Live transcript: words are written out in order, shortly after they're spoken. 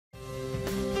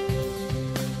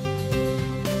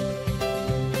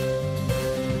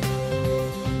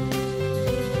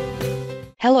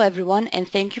Hello everyone, and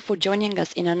thank you for joining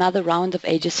us in another round of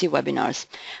ASSE webinars.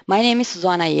 My name is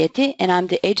Suzana Yeti and I'm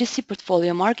the ASSE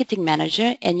Portfolio Marketing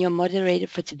Manager and your moderator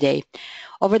for today.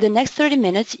 Over the next 30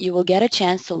 minutes, you will get a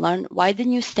chance to learn why the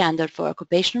new standard for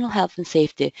occupational health and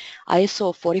safety,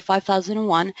 ISO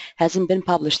 45001, hasn't been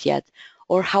published yet,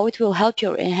 or how it will help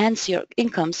you enhance your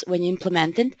incomes when you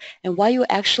implement it, and why you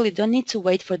actually don't need to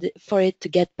wait for it to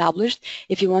get published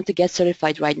if you want to get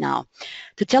certified right now.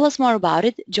 To tell us more about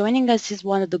it, joining us is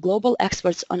one of the global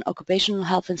experts on occupational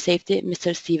health and safety,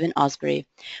 Mr. Stephen Asbury.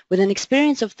 With an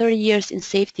experience of 30 years in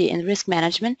safety and risk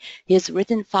management, he has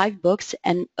written 5 books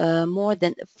and more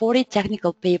than 40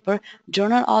 technical paper,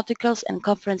 journal articles, and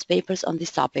conference papers on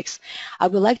these topics. I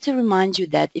would like to remind you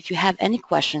that if you have any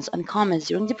questions and comments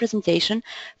during the presentation,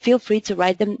 feel free to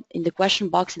write them in the question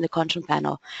box in the control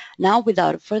panel. Now,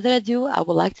 without further ado, I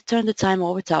would like to turn the time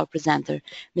over to our presenter.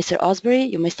 Mr. Asbury,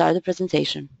 you may start the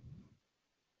presentation.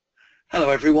 Hello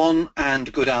everyone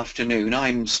and good afternoon.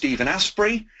 I'm Stephen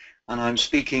Asbury and I'm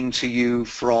speaking to you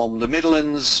from the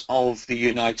Midlands of the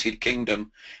United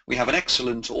Kingdom. We have an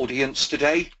excellent audience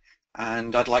today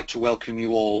and I'd like to welcome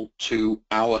you all to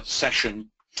our session.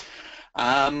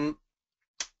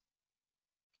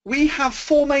 We have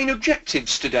 4 main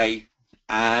objectives today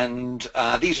and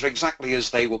these are exactly as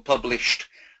they were published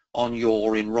on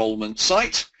your enrolment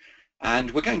site.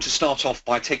 And we're going to start off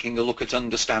by taking a look at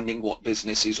understanding what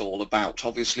business is all about.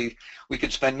 Obviously, we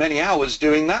could spend many hours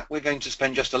doing that. We're going to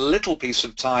spend just a little piece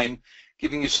of time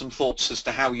giving you some thoughts as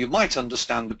to how you might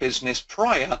understand the business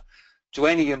prior to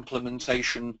any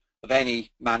implementation of any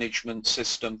management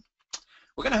system.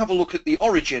 We're going to have a look at the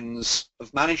origins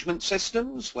of management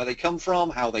systems, where they come from,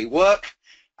 how they work,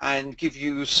 and give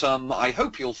you some, I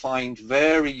hope you'll find,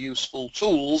 very useful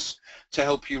tools to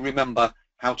help you remember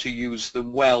how to use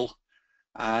them well.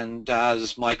 And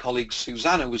as my colleague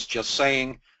Susanna was just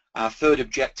saying, our third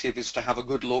objective is to have a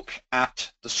good look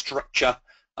at the structure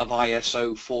of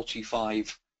ISO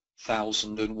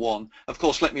 45001. Of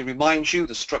course, let me remind you,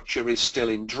 the structure is still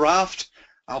in draft.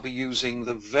 I'll be using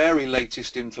the very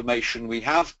latest information we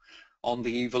have on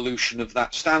the evolution of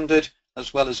that standard,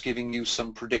 as well as giving you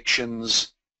some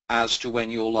predictions as to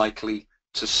when you're likely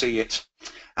to see it.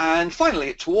 And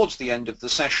finally, towards the end of the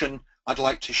session, I'd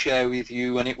like to share with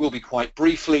you, and it will be quite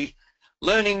briefly,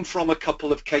 learning from a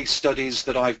couple of case studies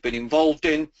that I've been involved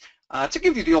in to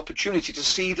give you the opportunity to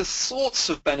see the sorts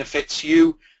of benefits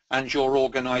you and your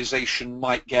organization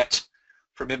might get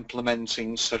from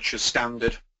implementing such a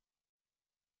standard.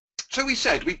 So we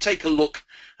said we'd take a look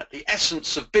at the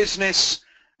essence of business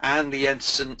and the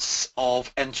essence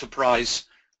of enterprise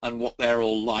and what they're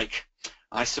all like.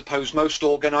 I suppose most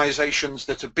organizations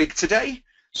that are big today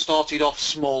started off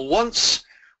small once,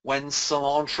 when some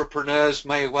entrepreneurs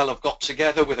may well have got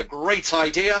together with a great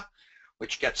idea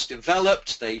which gets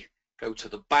developed. They go to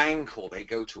the bank or they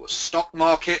go to a stock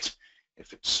market.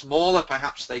 If it's smaller,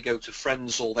 perhaps they go to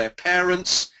friends or their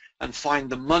parents and find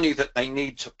the money that they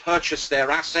need to purchase their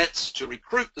assets, to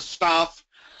recruit the staff,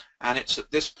 and it's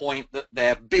at this point that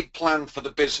their big plan for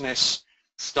the business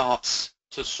starts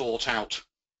to sort out.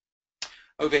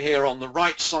 Over here on the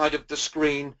right side of the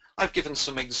screen, I've given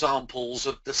some examples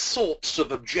of the sorts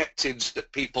of objectives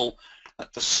that people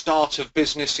at the start of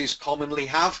businesses commonly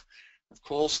have. Of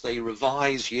course, they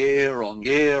revise year on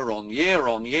year on year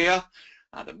on year,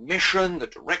 the mission, the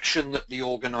direction that the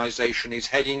organization is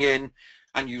heading in,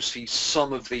 and you see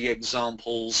some of the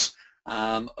examples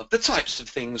of the types of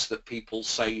things that people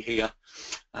say here.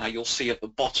 You'll see at the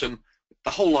bottom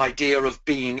the whole idea of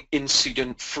being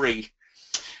incident-free.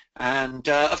 And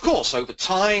of course, over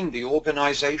time, the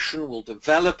organization will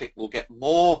develop, it will get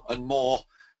more and more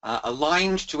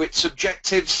aligned to its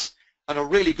objectives. And a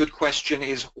really good question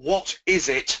is, what is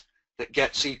it that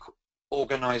gets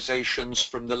organizations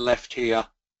from the left here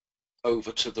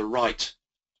over to the right?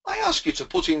 I ask you to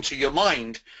put into your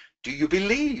mind, do you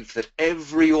believe that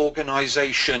every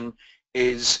organization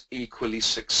is equally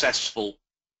successful?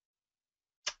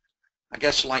 I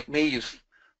guess like me, you've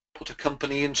put a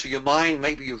company into your mind,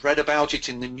 maybe you've read about it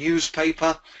in the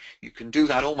newspaper. You can do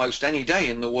that almost any day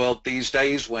in the world these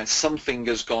days where something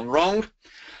has gone wrong.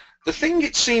 The thing,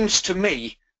 it seems to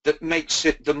me, that makes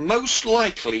it the most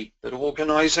likely that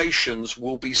organizations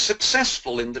will be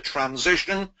successful in the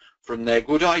transition from their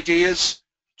good ideas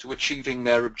to achieving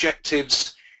their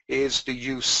objectives is the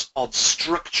use of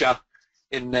structure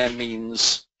in their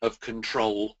means of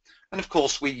control. And of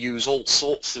course we use all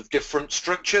sorts of different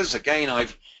structures. Again,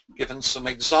 I've given some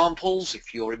examples.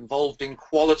 If you're involved in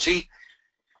quality,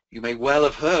 you may well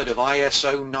have heard of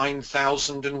ISO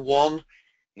 9001.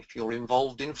 If you're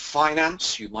involved in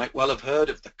finance, you might well have heard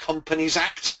of the Companies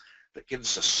Act that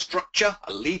gives a structure,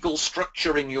 a legal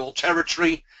structure in your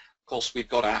territory. Of course, we've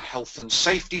got our health and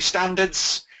safety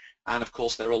standards, and of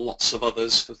course there are lots of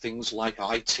others for things like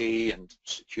IT and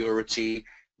security,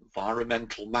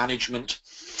 environmental management.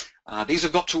 These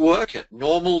have got to work at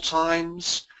normal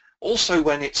times, also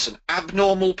when it's an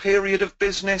abnormal period of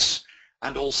business,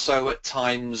 and also at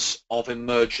times of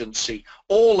emergency,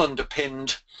 all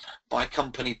underpinned by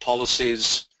company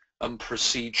policies and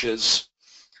procedures.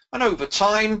 And over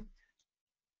time,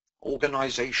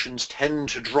 organizations tend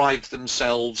to drive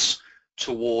themselves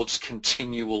towards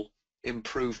continual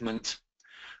improvement.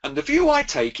 And the view I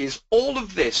take is all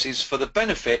of this is for the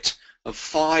benefit of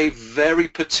 5 very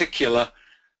particular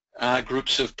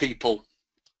groups of people.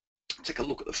 Take a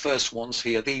look at the first ones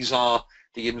here. These are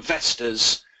the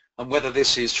investors, and whether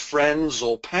this is friends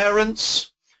or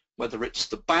parents, whether it's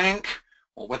the bank,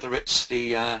 or whether it's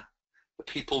the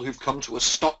people who've come to a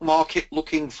stock market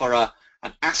looking for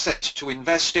an asset to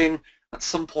invest in, at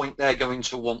some point they're going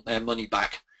to want their money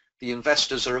back. The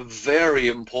investors are a very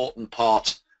important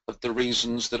part of the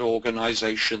reasons that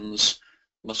organizations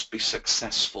must be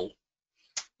successful.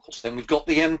 Of course, then we've got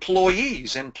the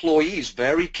employees. Employees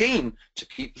very keen to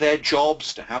keep their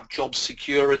jobs, to have job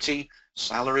security,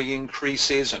 salary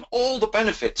increases, and all the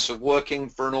benefits of working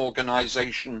for an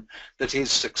organization that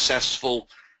is successful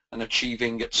and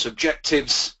achieving its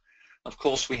objectives. Of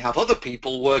course, we have other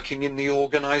people working in the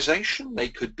organization. They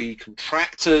could be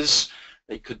contractors,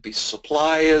 they could be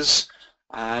suppliers,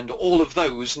 and all of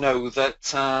those know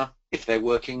that if they're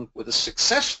working with a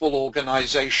successful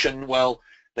organization, well,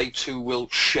 they too will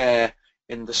share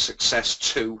in the success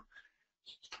too.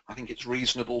 I think it's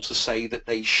reasonable to say that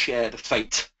they share the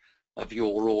fate of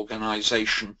your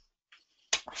organization.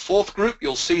 A fourth group,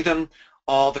 you'll see them,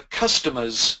 are the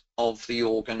customers of the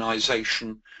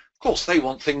organization. Of course, they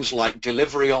want things like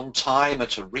delivery on time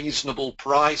at a reasonable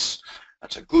price,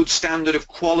 at a good standard of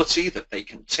quality that they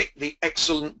can tick the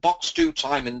excellent box to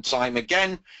time and time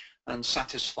again, and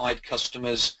satisfied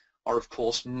customers are of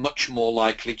course much more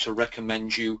likely to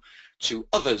recommend you to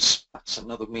others. That's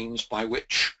another means by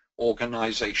which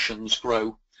organizations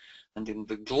grow. And in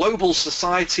the global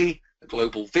society, the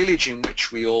global village in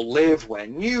which we all live, where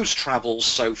news travels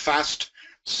so fast,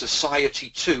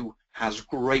 society too has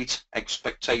great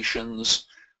expectations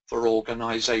for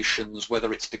organizations,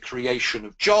 whether it's the creation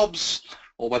of jobs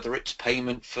or whether it's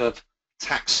payment for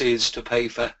taxes to pay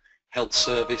for health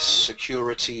service,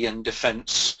 security and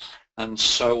defense, and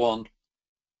so on.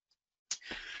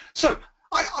 So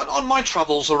on my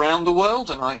travels around the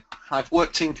world, and I've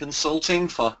worked in consulting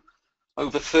for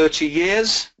over 30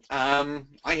 years, I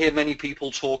hear many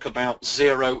people talk about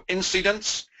 0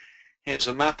 incidents. Here's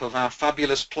a map of our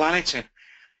fabulous planet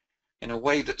in a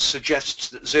way that suggests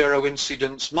that 0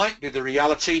 incidents might be the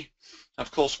reality.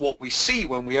 Of course, what we see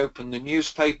when we open the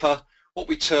newspaper, what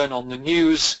we turn on the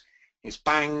news, is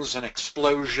bangs and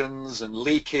explosions and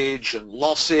leakage and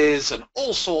losses and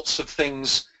all sorts of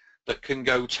things that can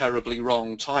go terribly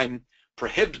wrong. Time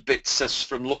prohibits us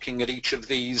from looking at each of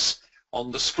these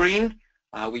on the screen.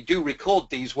 We do record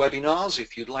these webinars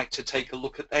if you'd like to take a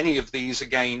look at any of these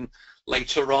again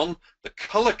later on. The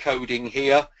color coding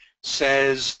here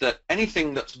says that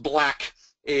anything that's black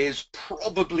is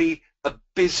probably a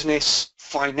business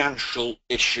financial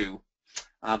issue.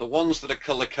 The ones that are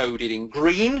color coded in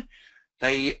green,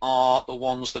 they are the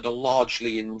ones that are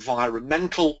largely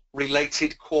environmental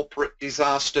related corporate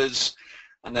disasters,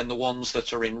 and then the ones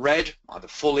that are in red, either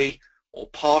fully or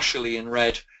partially in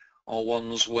red, are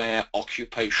ones where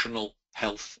occupational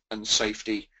health and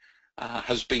safety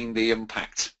has been the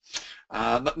impact.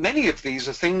 But many of these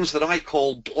are things that I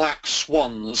call black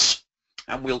swans,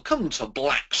 and we'll come to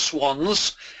black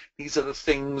swans. These are the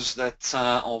things that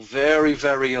are very,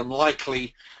 very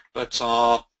unlikely, but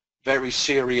are very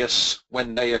serious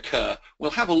when they occur. We'll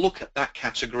have a look at that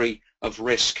category of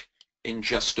risk in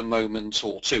just a moment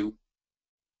or two.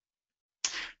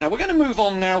 Now we're going to move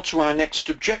on now to our next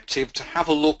objective, to have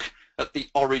a look at the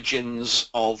origins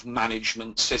of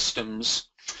management systems.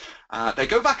 They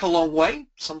go back a long way,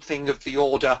 something of the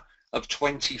order of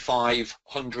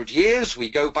 2,500 years. We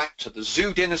go back to the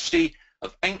Zhou dynasty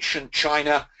of ancient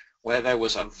China, where there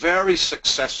was a very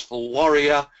successful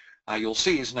warrior. You'll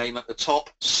see his name at the top,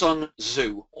 Sun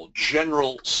Tzu, or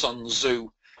General Sun Tzu.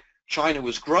 China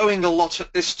was growing a lot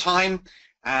at this time,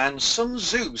 and Sun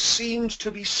Tzu seemed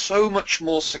to be so much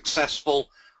more successful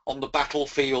on the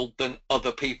battlefield than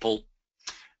other people.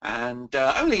 And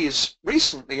only as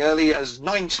recently, early as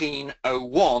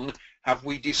 1901, have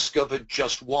we discovered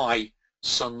just why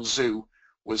Sun Tzu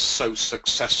was so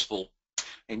successful.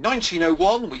 In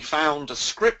 1901, we found a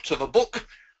script of a book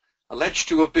alleged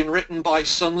to have been written by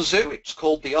Sun Tzu. It's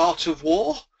called The Art of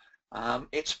War.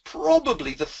 It's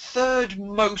probably the third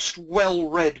most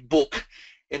well-read book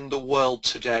in the world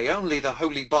today. Only the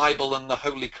Holy Bible and the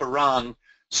Holy Quran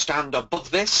stand above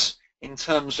this in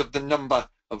terms of the number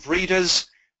of readers,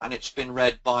 and it's been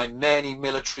read by many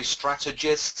military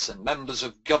strategists and members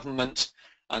of government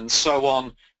and so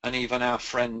on, and even our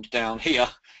friend down here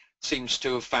seems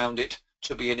to have found it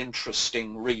to be an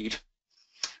interesting read.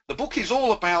 The book is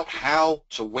all about how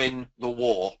to win the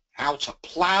war, how to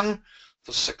plan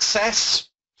for success.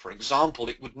 For example,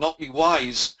 it would not be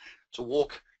wise to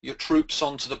walk your troops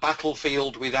onto the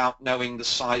battlefield without knowing the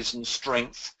size and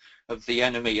strength of the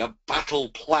enemy. A battle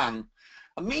plan,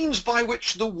 a means by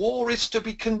which the war is to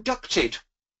be conducted,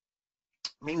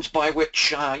 a means by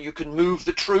which you can move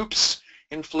the troops,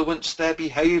 influence their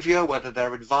behavior, whether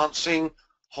they're advancing,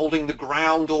 holding the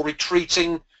ground or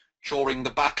retreating during the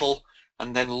battle,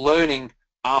 and then learning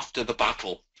after the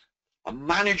battle. A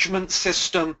management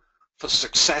system for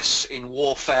success in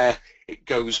warfare. It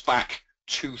goes back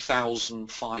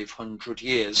 2,500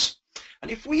 years.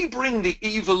 And if we bring the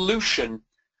evolution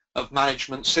of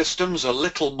management systems a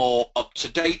little more up to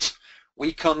date,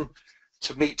 we come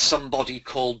to meet somebody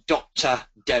called Dr.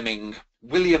 Deming.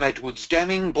 William Edwards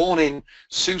Deming, born in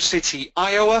Sioux City,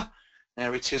 Iowa.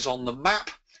 There it is on the map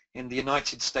in the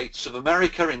United States of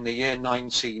America in the year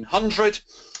 1900.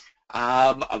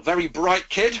 A very bright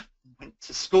kid, went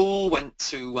to school, went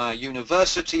to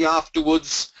university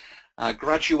afterwards,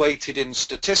 graduated in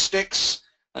statistics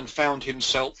and found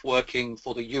himself working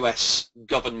for the US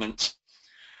government.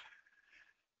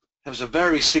 There was a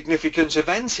very significant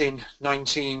event in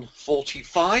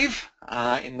 1945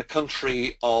 in the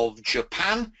country of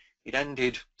Japan. It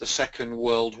ended the Second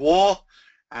World War,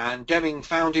 and Deming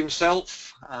found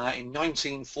himself in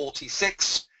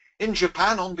 1946 in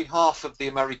Japan on behalf of the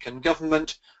American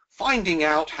government, finding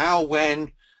out how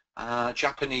when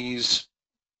Japanese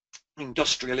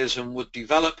industrialism would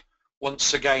develop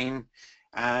once again.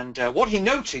 And what he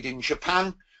noted in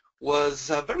Japan was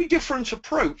a very different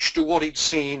approach to what he'd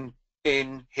seen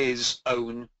in his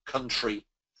own country.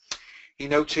 He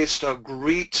noticed a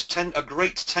great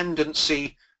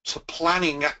tendency to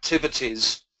planning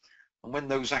activities, and when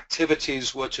those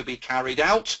activities were to be carried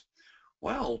out,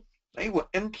 well, they were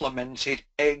implemented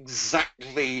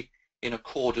exactly in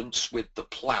accordance with the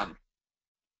plan.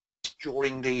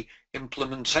 During the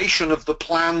implementation of the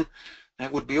plan, there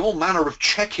would be all manner of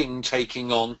checking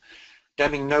taking on.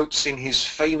 Deming notes in his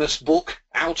famous book,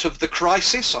 Out of the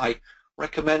Crisis. I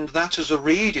recommend that as a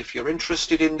read if you're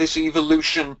interested in this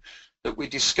evolution that we're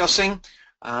discussing.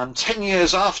 10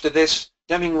 years after this,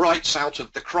 Deming writes Out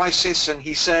of the Crisis, and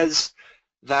he says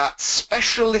that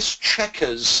specialist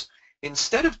checkers,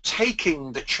 instead of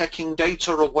taking the checking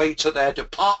data away to their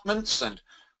departments and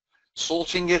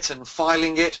sorting it and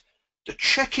filing it, the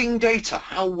checking data,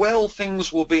 how well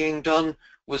things were being done,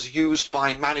 was used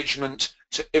by management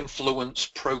to influence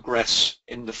progress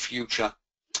in the future.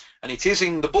 And it is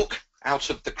in the book, Out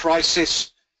of the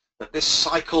Crisis, that this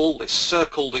cycle, this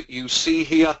circle that you see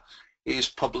here, is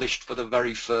published for the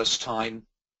very first time.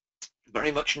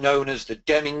 Very much known as the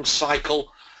Deming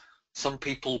cycle. Some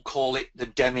people call it the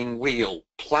Deming wheel.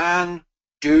 Plan,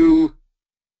 do,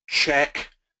 check,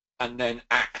 and then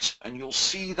act. And you'll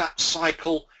see that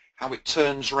cycle, how it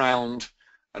turns round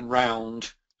and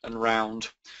round and round.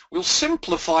 We'll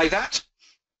simplify that.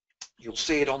 You'll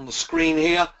see it on the screen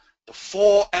here. The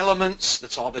four elements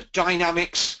that are the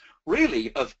dynamics,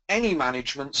 really, of any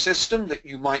management system that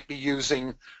you might be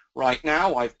using right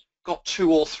now. I've got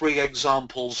 2 or 3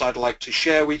 examples I'd like to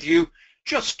share with you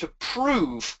just to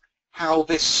prove how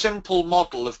this simple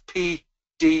model of PDCA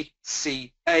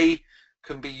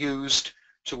can be used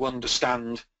to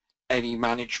understand any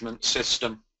management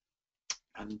system.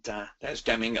 And there's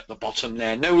Deming at the bottom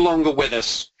there, no longer with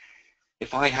us.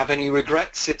 If I have any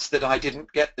regrets, it's that I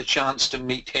didn't get the chance to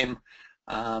meet him.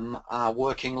 Our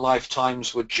working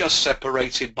lifetimes were just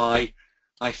separated by,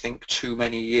 I think, too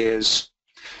many years.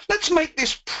 Let's make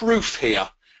this proof here.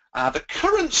 The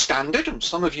current standard, and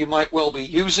some of you might well be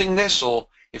using this, or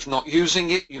if not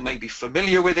using it, you may be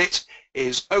familiar with it,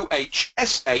 is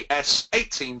OHSAS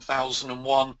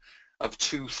 18001 of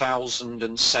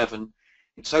 2007.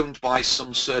 It's owned by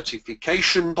some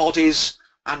certification bodies,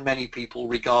 and many people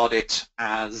regard it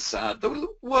as the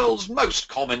world's most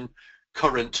common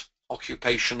current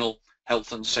occupational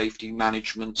health and safety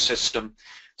management system.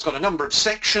 It's got a number of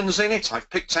sections in it. I've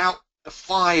picked out the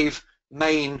 5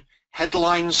 main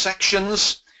headline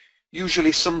sections.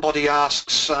 Usually somebody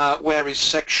asks, where is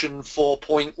section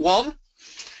 4.1?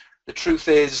 The truth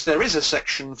is there is a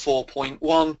section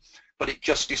 4.1, but it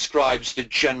just describes the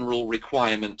general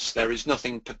requirements. There is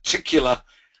nothing particular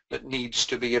that needs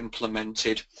to be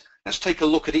implemented. Let's take a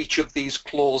look at each of these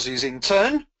clauses in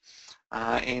turn.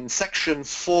 In section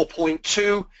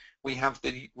 4.2, we have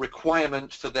the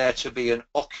requirement for there to be an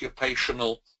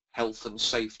occupational health and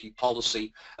safety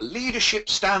policy, a leadership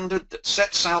standard that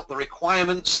sets out the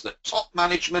requirements that top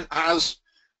management has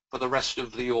for the rest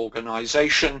of the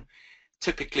organization,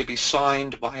 typically be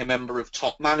signed by a member of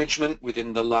top management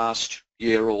within the last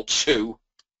year or two.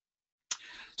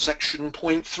 Section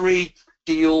 0.3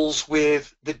 deals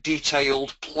with the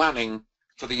detailed planning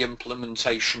for the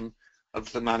implementation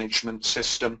of the management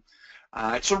system.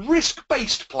 It's a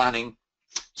risk-based planning,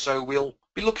 so we'll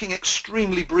be looking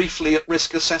extremely briefly at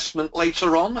risk assessment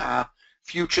later on. Our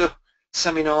future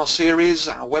seminar series,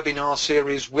 our webinar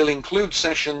series, will include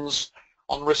sessions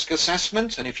on risk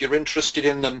assessment, and if you're interested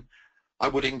in them, I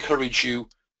would encourage you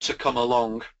to come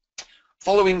along.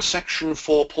 Following section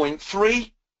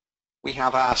 4.3, we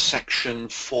have our section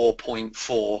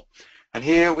 4.4, and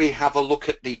here we have a look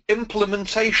at the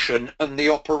implementation and the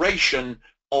operation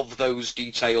of those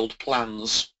detailed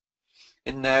plans.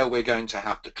 In there we're going to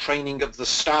have the training of the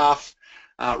staff,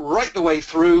 right the way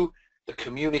through the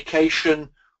communication,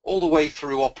 all the way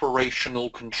through operational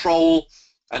control,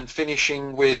 and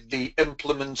finishing with the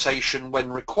implementation when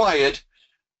required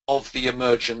of the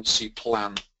emergency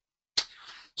plan.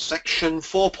 Section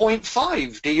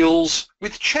 4.5 deals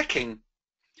with checking,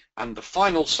 and the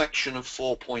final section of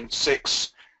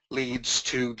 4.6 leads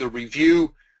to the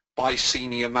review by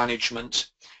senior management.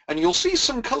 And you'll see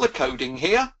some color coding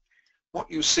here. What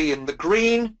you see in the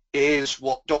green is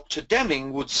what Dr.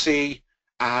 Deming would see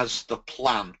as the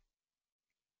plan.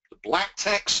 The black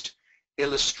text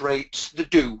illustrates the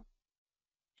do.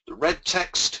 The red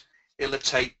text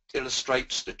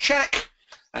illustrates the check.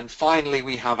 And finally,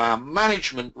 we have our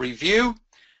management review.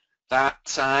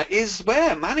 That is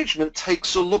where management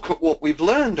takes a look at what we've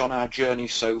learned on our journey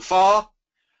so far,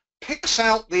 picks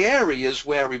out the areas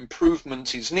where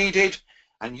improvement is needed,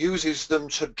 and uses them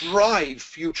to drive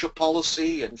future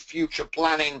policy and future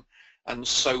planning, and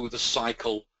so the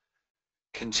cycle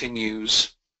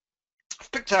continues.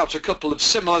 I've picked out a couple of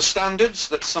similar standards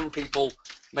that some people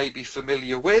may be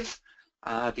familiar with.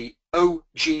 The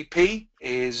OGP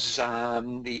is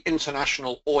the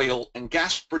International Oil and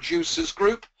Gas Producers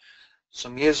Group.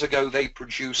 Some years ago they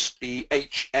produced the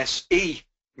HSE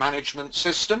management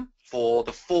system for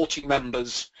the 40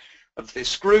 members of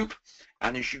this group.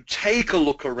 And as you take a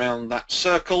look around that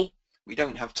circle, we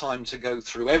don't have time to go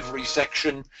through every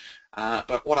section,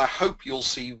 but what I hope you'll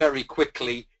see very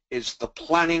quickly is the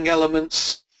planning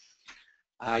elements.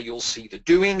 You'll see the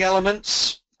doing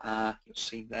elements. You'll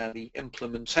see there the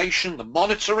implementation, the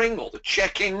monitoring or the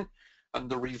checking, and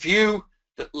the review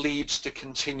that leads to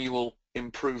continual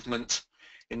improvement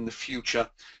in the future.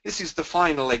 This is the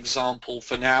final example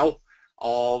for now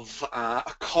of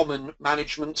a common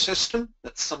management system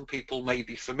that some people may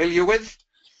be familiar with.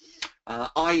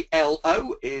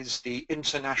 ILO is the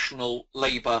International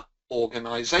Labour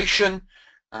Organization,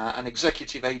 an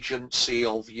executive agency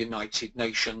of the United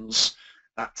Nations.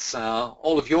 That's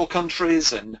all of your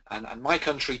countries and my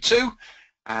country too.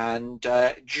 And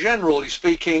generally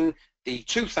speaking, the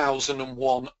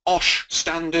 2001 OHSH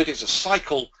standard is a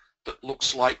cycle that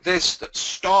looks like this, that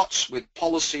starts with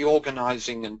policy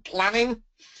organizing and planning,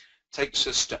 takes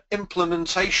us to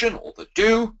implementation or the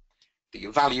do, the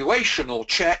evaluation or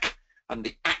check, and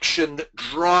the action that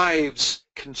drives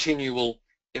continual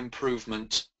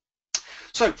improvement.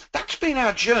 So that's been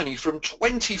our journey from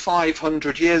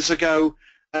 2,500 years ago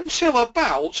until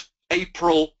about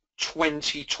April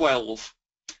 2012.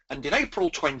 And in April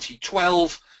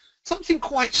 2012, something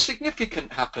quite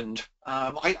significant happened.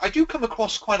 I do come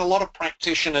across quite a lot of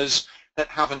practitioners that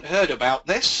haven't heard about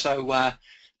this, so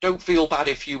don't feel bad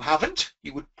if you haven't.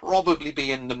 You would probably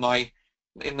be in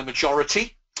the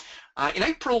majority. In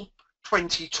April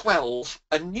 2012,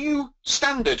 a new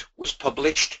standard was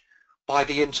published by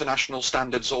the International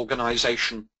Standards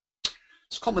Organization.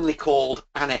 It's commonly called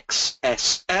Annex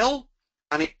SL,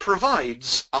 and it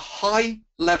provides a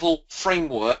high-level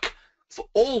framework for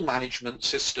all management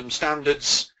system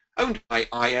standards owned by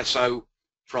ISO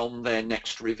from their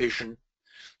next revision.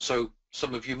 So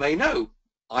some of you may know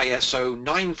ISO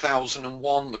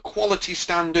 9001, the quality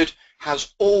standard,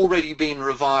 has already been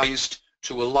revised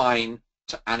to align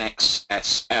to Annex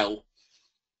SL.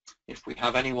 If we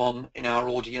have anyone in our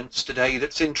audience today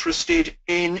that's interested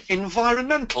in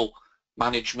environmental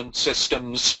management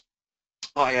systems,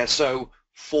 ISO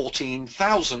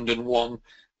 14001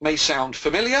 may sound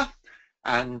familiar,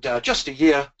 and just a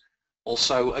year or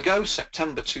so ago,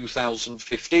 September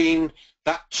 2015,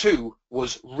 that too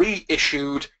was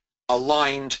reissued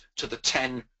aligned to the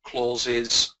 10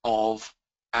 clauses of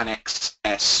Annex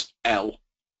SL.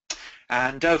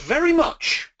 And very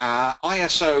much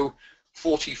ISO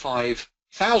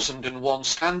 45001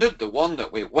 standard, the one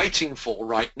that we're waiting for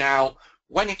right now,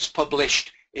 when it's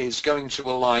published, is going to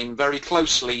align very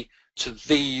closely to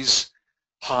these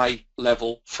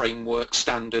high-level framework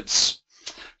standards.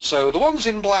 So the ones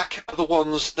in black are the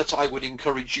ones that I would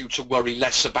encourage you to worry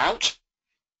less about.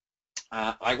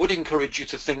 I would encourage you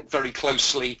to think very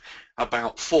closely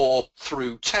about 4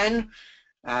 through 10,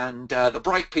 and the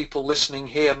bright people listening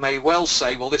here may well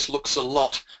say, well, this looks a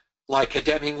lot like a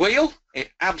Deming wheel.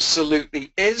 It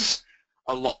absolutely is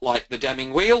a lot like the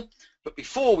Deming wheel. But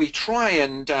before we try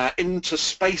and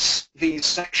interspace these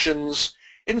sections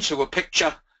into a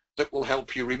picture that will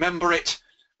help you remember it,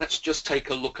 let's just take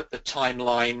a look at the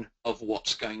timeline of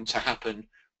what's going to happen,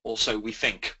 or so we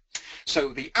think.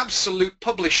 So the absolute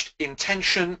published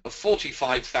intention of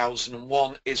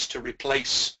 45001 is to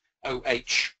replace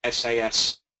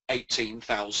OHSAS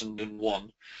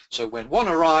 18001. So when one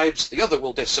arrives, the other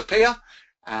will disappear,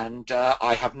 and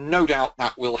I have no doubt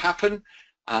that will happen.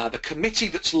 The committee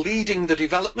that's leading the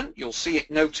development, you'll see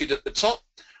it noted at the top,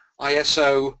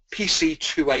 ISO PC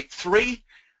 283.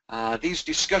 These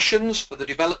discussions for the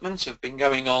development have been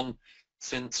going on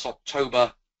since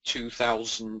October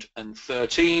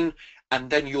 2013, and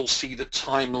then you'll see the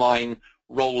timeline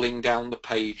rolling down the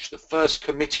page. The first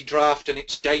committee draft and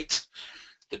its date,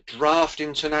 the draft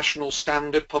international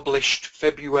standard published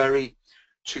February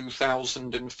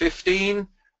 2015.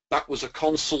 That was a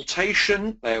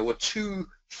consultation. There were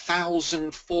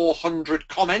 2,400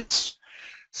 comments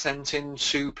sent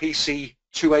into PC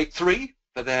 283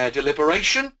 for their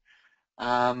deliberation.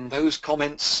 Those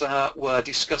comments were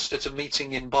discussed at a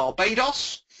meeting in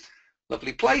Barbados,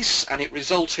 lovely place, and it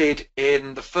resulted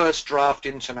in the first draft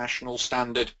international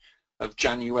standard of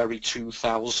January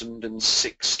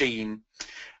 2016.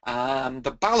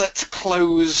 The ballot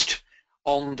closed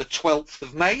on the 12th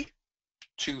of May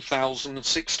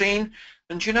 2016,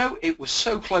 and you know, it was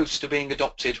so close to being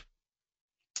adopted.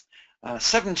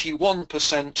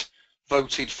 71%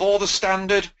 voted for the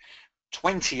standard,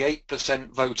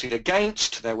 28% voted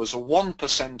against. There was a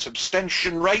 1%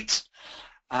 abstention rate.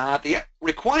 The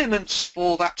requirements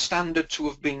for that standard to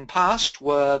have been passed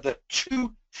were that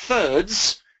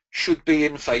 2/3 should be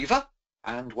in favour,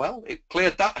 and well, it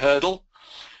cleared that hurdle,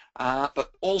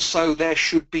 but also there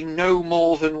should be no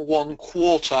more than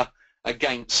 1/4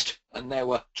 against, and there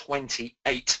were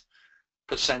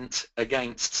 28%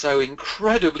 against. So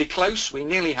incredibly close. We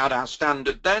nearly had our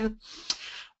standard then,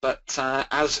 but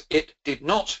as it did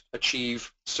not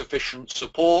achieve sufficient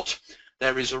support,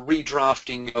 there is a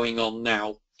redrafting going on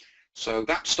now. So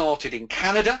that started in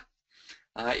Canada,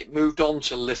 it moved on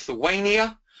to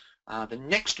Lithuania. The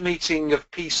next meeting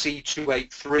of PC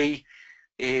 283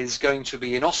 is going to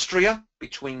be in Austria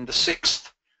between the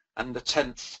 6th and the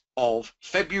 10th of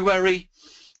February,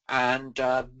 and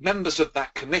members of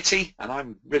that committee, and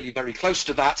I'm really very close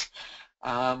to that,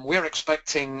 we're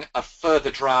expecting a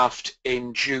further draft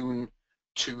in June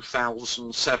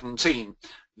 2017.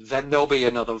 Then there'll be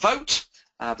another vote.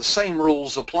 The same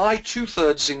rules apply,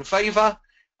 2/3 in favour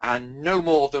and no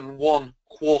more than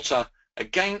 1/4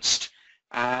 against,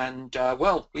 and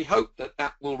well, we hope that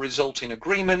that will result in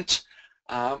agreement,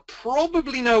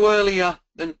 probably no earlier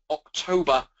than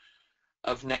October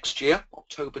of next year,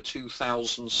 October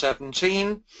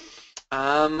 2017,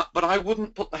 but I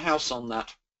wouldn't put the house on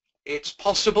that. It's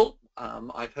possible.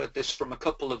 I've heard this from a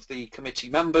couple of the committee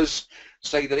members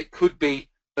say that it could be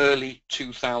early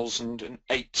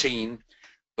 2018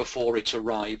 before it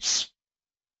arrives.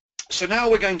 So now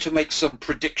we're going to make some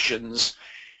predictions.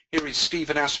 Here is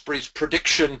Stephen Asbury's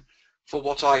prediction for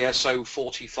what ISO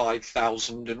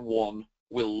 45001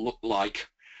 will look like.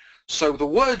 So the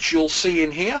words you'll see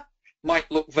in here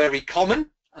might look very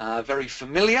common, very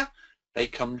familiar. They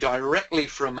come directly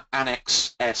from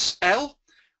Annex SL.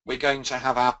 We're going to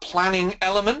have our planning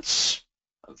elements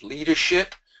of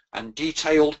leadership and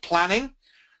detailed planning.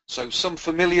 So some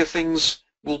familiar things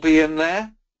will be in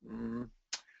there.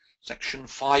 Section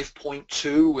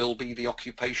 5.2 will be the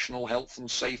occupational health and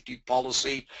safety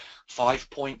policy.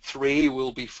 5.3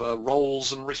 will be for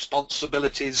roles and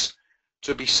responsibilities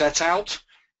to be set out.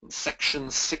 In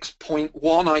section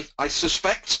 6.1, I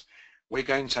suspect, we're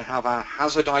going to have our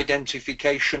hazard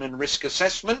identification and risk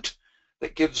assessment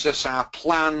that gives us our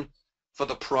plan for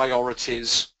the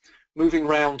priorities. Moving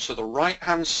round to the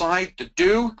right-hand side, the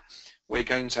do, we're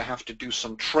going to have to do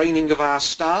some training of our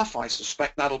staff. I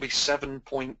suspect that'll be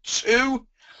 7.2.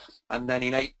 And then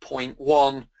in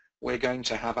 8.1, we're going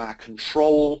to have our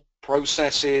control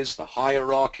processes, the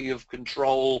hierarchy of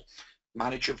control,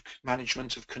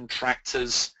 management of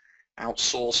contractors,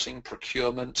 outsourcing,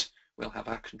 procurement. We'll have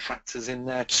our contractors in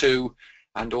there too,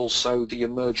 and also the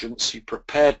emergency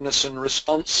preparedness and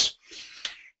response.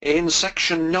 In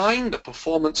section 9, the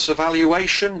performance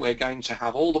evaluation, we're going to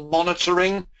have all the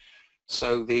monitoring,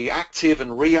 so the active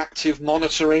and reactive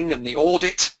monitoring and the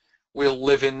audit will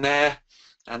live in there.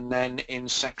 And then in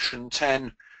section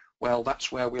 10, well,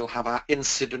 that's where we'll have our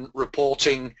incident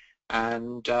reporting,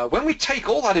 and when we take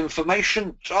all that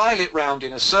information, dial it round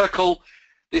in a circle,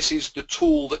 this is the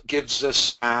tool that gives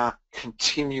us our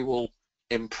continual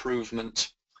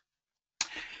improvement.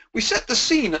 We set the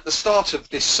scene at the start of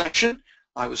this section.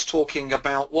 I was talking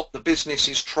about what the business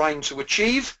is trying to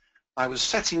achieve. I was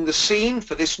setting the scene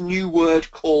for this new word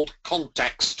called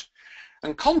context.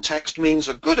 And context means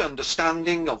a good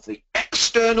understanding of the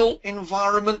external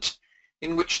environment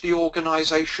in which the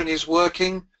organization is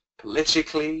working,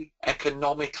 politically,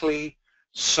 economically,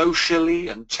 socially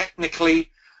and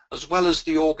technically, as well as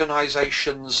the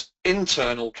organization's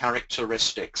internal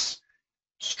characteristics,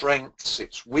 strengths,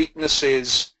 its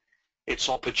weaknesses, its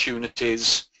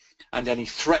opportunities, and any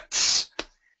threats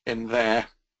in there.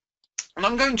 And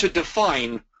I'm going to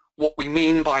define what we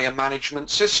mean by a management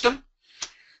system.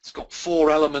 It's got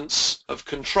 4 elements of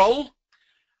control.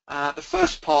 The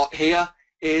first part here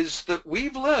is that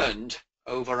we've learned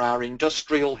over our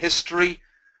industrial history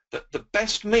that the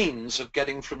best means of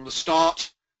getting from the start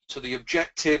to the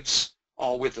objectives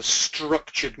are with a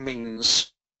structured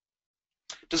means.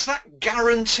 Does that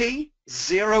guarantee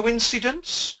 0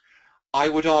 incidents? I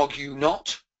would argue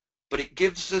not, but it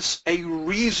gives us a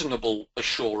reasonable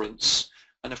assurance.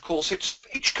 And of course it's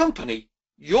each company,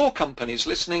 your companies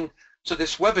listening to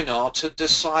this webinar, to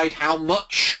decide how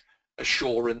much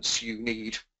assurance you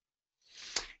need.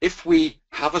 If we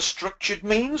have a structured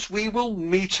means, we will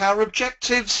meet our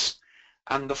objectives,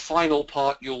 and the final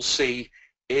part you'll see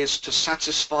is to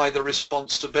satisfy the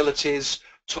responsibilities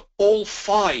to all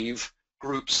 5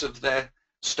 groups of their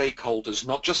stakeholders,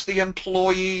 not just the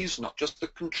employees, not just the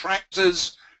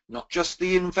contractors, not just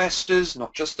the investors,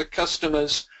 not just the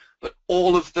customers, but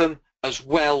all of them, as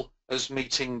well as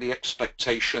meeting the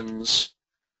expectations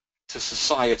to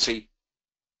society.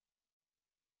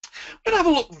 We're going to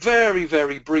have a look very,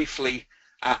 very briefly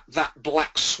at that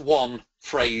black swan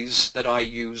phrase that I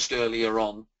used earlier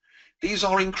on. These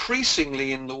are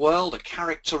increasingly in the world a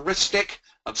characteristic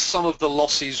of some of the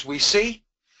losses we see.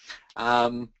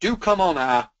 Do come on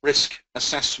our risk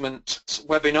assessment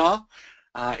webinar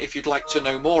if you'd like to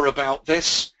know more about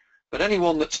this. But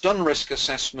anyone that's done risk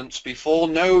assessments before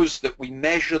knows that we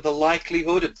measure the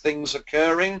likelihood of things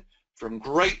occurring from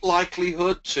great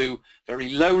likelihood to very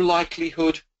low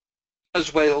likelihood,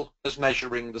 as well as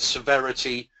measuring the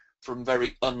severity from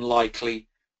very unlikely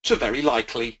to very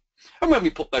likely. And when we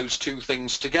put those 2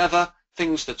 things together,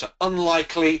 things that are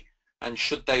unlikely and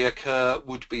should they occur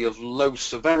would be of low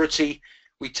severity,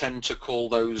 we tend to call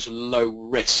those low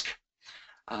risk.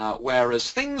 Whereas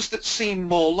things that seem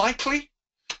more likely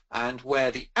and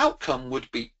where the outcome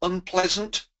would be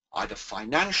unpleasant, either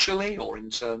financially or in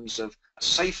terms of a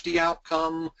safety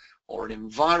outcome or an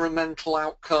environmental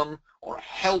outcome or a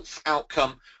health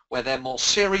outcome, where they're more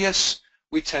serious,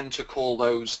 we tend to call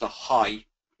those the high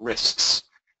risks.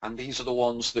 And these are the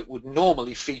ones that would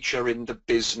normally feature in the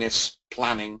business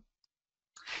planning.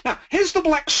 Now, here's the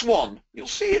black swan. You'll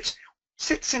see it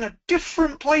sits in a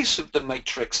different place of the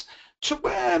matrix to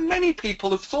where many people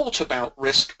have thought about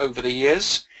risk over the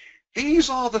years. These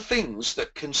are the things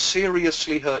that can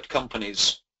seriously hurt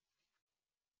companies.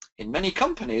 In many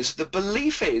companies, the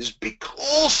belief is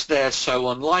because they're so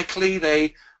unlikely,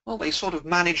 they sort of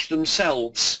manage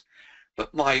themselves.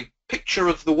 But my picture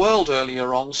of the world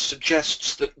earlier on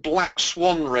suggests that black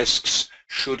swan risks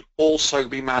should also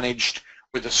be managed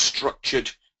with a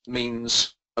structured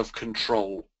means of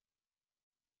control.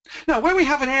 Now, where we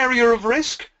have an area of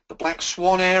risk, the black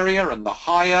swan area and the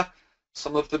higher,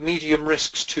 some of the medium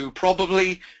risks too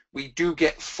probably, we do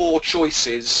get 4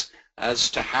 choices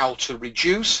as to how to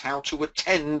reduce, how to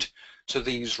attend to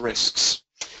these risks.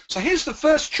 So here's the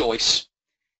first choice.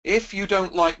 If you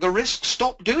don't like the risk,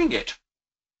 stop doing it.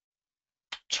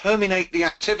 Terminate the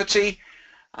activity.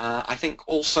 I think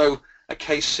also a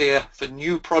case here for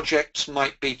new projects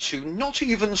might be to not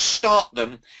even start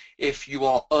them if you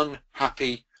are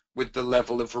unhappy with the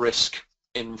level of risk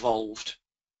involved.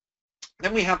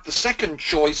 Then we have the second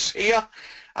choice here,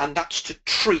 and that's to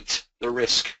treat the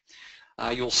risk.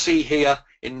 You'll see here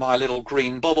in my little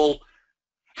green bubble,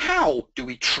 how do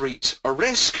we treat a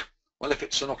risk? Well, if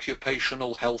it's an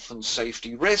occupational health and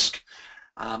safety risk,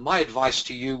 My advice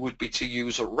to you would be to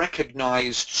use a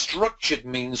recognized structured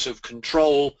means of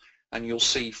control, and you'll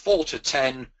see 4 to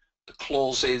 10, the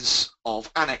clauses of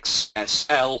Annex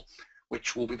SL,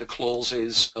 which will be the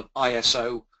clauses of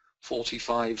ISO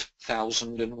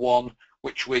 45001,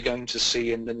 which we're going to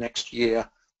see in the next year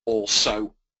or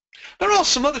so. There are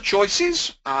some other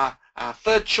choices. Our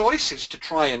third choice is to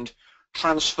try and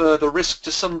transfer the risk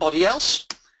to somebody else.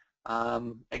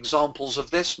 Examples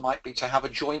of this might be to have a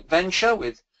joint venture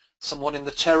with someone in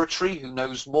the territory who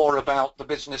knows more about the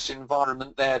business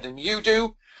environment there than you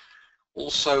do.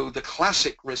 Also, the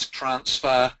classic risk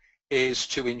transfer is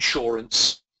to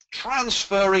insurance,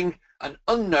 transferring an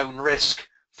unknown risk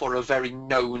for a very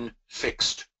known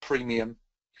fixed premium.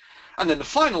 And then the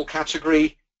final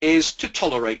category is to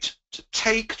tolerate, to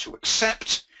take, to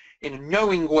accept in a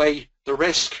knowing way the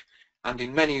risk. And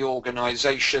in many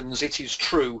organizations it is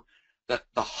true that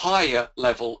the higher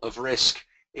level of risk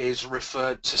is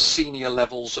referred to senior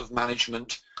levels of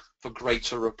management for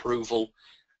greater approval.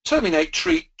 Terminate,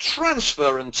 treat,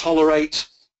 transfer and tolerate,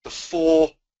 the 4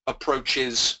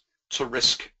 approaches to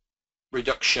risk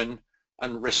reduction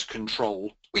and risk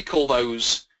control. We call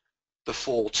those the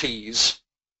 4 T's.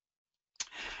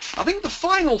 I think the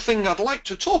final thing I'd like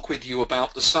to talk with you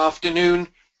about this afternoon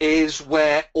is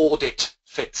where audit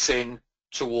fits in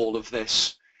to all of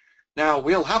this. Now,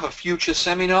 we'll have a future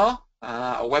seminar,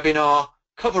 a webinar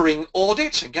covering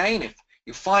audit. Again, if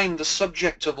you find the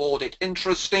subject of audit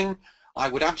interesting, I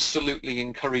would absolutely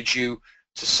encourage you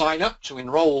to sign up, to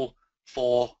enroll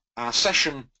for our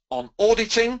session on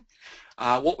auditing.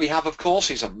 What we have, of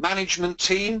course, is a management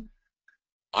team,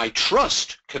 I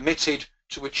trust, committed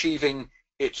to achieving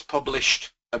its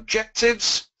published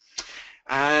objectives.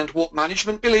 And what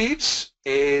management believes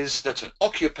is that an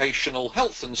occupational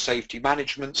health and safety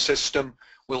management system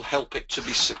will help it to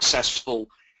be successful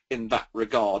in that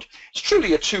regard. It's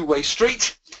truly a two-way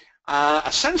street.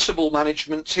 A sensible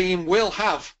management team will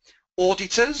have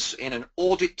auditors in an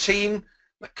audit team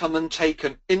that come and take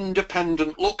an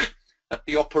independent look at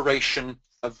the operation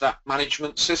of that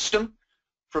management system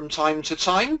from time to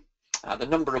time. The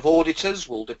number of auditors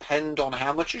will depend on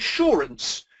how much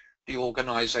assurance the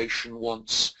organization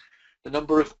wants. The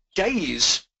number of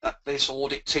days that this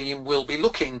audit team will be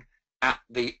looking at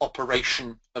the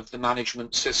operation of the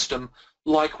management system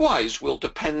likewise will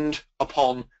depend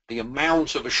upon the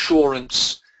amount of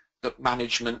assurance that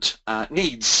management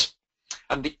needs.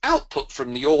 And the output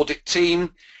from the audit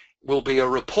team will be a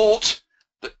report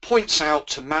that points out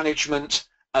to management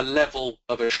a level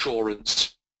of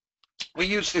assurance. We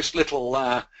use this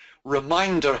little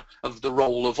reminder of the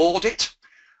role of audit.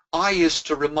 I is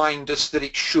to remind us that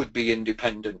it should be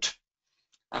independent.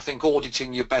 I think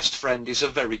auditing your best friend is a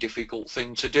very difficult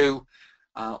thing to do.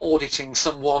 Auditing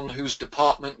someone whose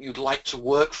department you'd like to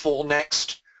work for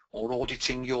next, or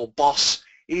auditing your boss,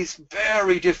 is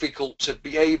very difficult to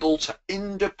be able to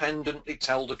independently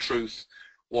tell the truth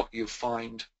what you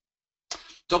find.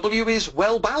 W is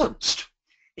well balanced.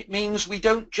 It means we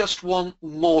don't just want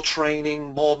more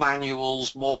training, more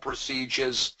manuals, more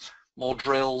procedures, more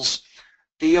drills.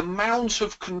 The amount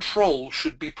of control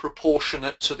should be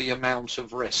proportionate to the amount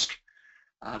of risk.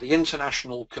 The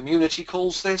international community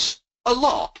calls this a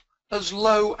lot, as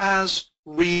low as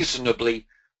reasonably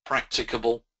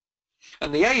practicable.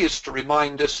 And the A is to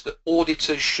remind us that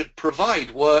auditors should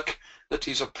provide work that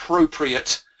is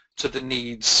appropriate to the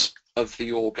needs of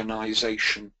the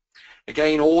organization.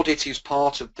 Again, audit is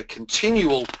part of the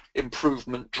continual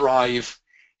improvement drive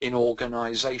in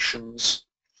organizations.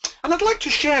 And I'd like to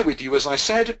share with you, as I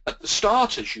said at the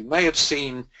start, as you may have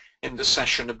seen in the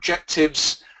session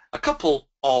objectives, a couple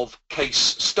of case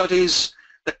studies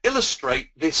that illustrate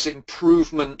this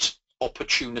improvement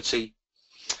opportunity.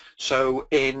 So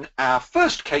in our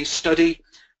first case study,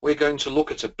 we're going to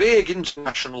look at a big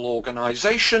international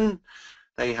organization.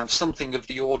 They have something of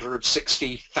the order of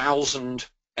 60,000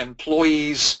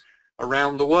 employees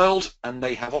around the world, and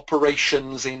they have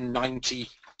operations in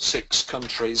 96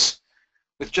 countries.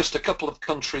 With just a couple of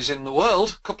countries in the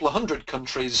world, a couple of hundred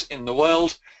countries in the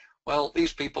world, well,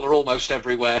 these people are almost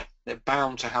everywhere. They're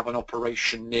bound to have an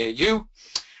operation near you.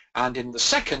 And in the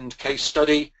second case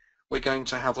study, we're going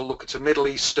to have a look at a Middle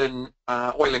Eastern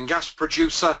oil and gas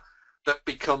producer that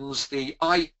becomes the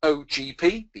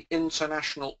IOGP, the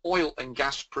International Oil and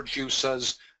Gas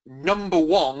Producers'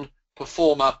 #1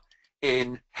 performer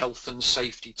in health and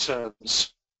safety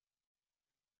terms.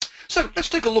 So let's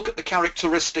take a look at the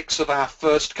characteristics of our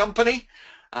first company.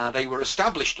 They were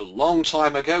established a long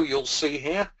time ago, you'll see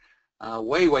here,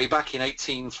 way back in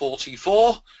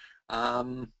 1844,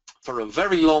 for a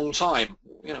very long time,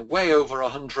 way over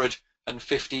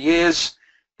 150 years.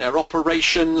 Their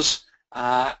operations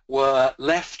were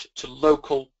left to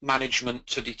local management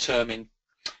to determine.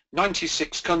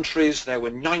 96 countries, there were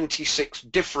 96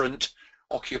 different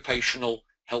occupational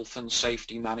health and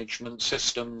safety management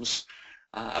systems.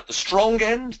 At the strong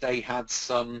end, they had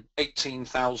some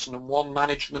 18,001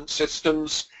 management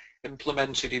systems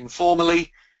implemented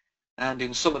informally, and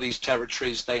in some of these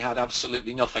territories they had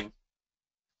absolutely nothing.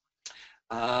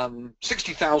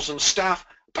 60,000 staff,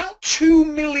 about 2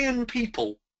 million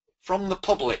people from the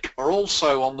public are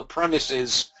also on the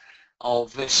premises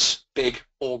of this big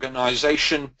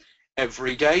organization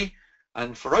every day,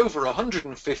 and for over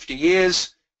 150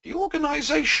 years the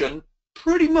organization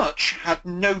pretty much had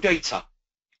no data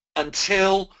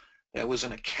until there was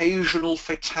an occasional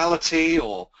fatality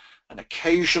or an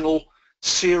occasional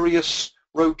serious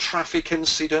road traffic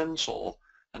incident or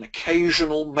an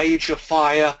occasional major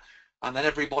fire, and then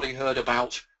everybody heard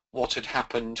about what had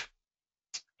happened.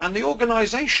 And the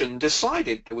organization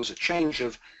decided there was a change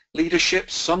of leadership,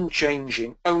 some change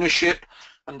in ownership,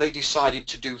 and they decided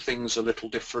to do things a little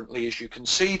differently. As you can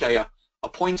see, they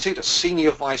appointed a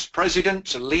senior vice president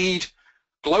to lead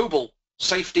global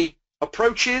safety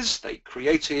approaches. They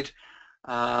created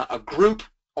a group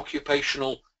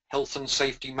occupational health and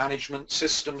safety management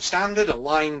system standard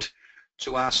aligned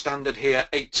to our standard here,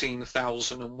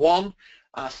 18,001.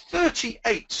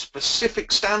 38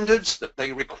 specific standards that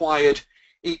they required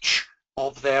each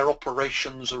of their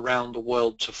operations around the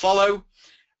world to follow,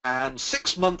 and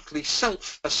 6 monthly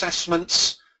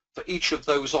self-assessments for each of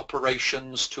those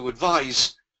operations to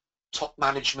advise top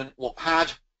management what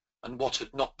had and what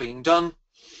had not been done.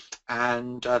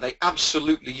 And they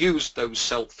absolutely used those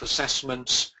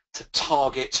self-assessments to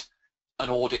target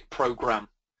an audit program.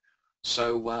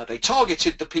 So they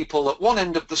targeted the people at one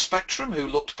end of the spectrum who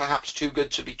looked perhaps too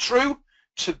good to be true,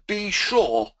 to be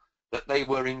sure that they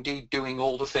were indeed doing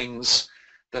all the things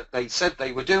that they said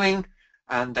they were doing,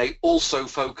 and they also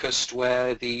focused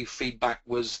where the feedback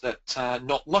was that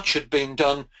not much had been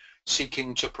done,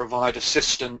 seeking to provide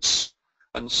assistance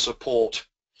and support.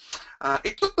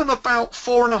 It took them about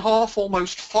 4.5,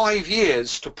 almost 5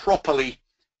 years to properly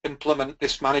implement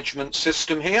this management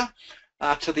system here,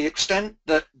 to the extent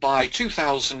that by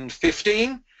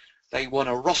 2015 they won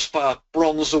a ROSPA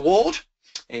Bronze Award.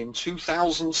 In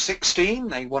 2016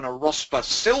 they won a ROSPA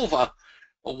Silver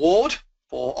Award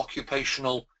for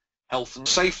occupational health and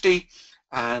safety,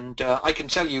 and I can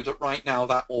tell you that right now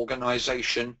that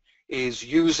organization is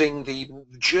using the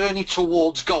journey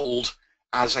towards gold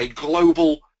as a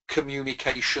global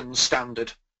communication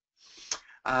standard.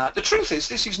 The truth is,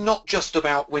 this is not just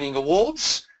about winning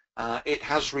awards. It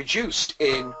has reduced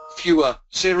in fewer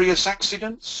serious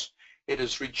accidents. It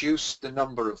has reduced the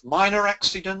number of minor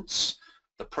accidents.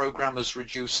 The program has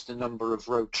reduced the number of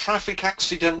road traffic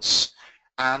accidents,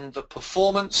 and the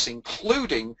performance,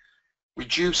 including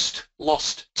reduced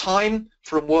lost time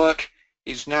from work,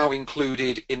 is now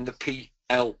included in the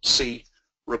PLC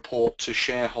report to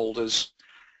shareholders.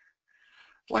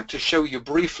 I'd like to show you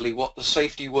briefly what the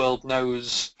safety world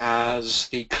knows as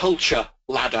the culture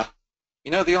ladder.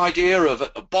 You know, the idea of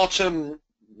at the bottom,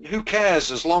 who cares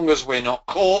as long as we're not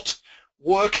caught,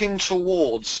 working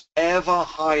towards ever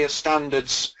higher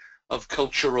standards of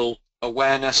cultural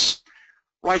awareness,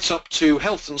 right up to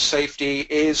health and safety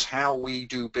is how we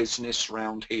do business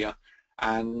around here.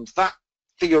 And that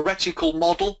theoretical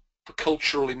model for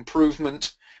cultural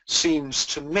improvement seems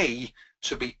to me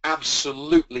to be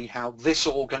absolutely how this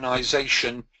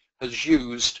organization has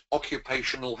used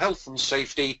occupational health and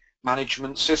safety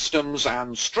management systems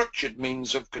and structured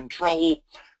means of control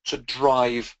to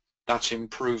drive that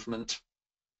improvement.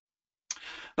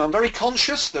 Now, I'm very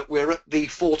conscious that we're at the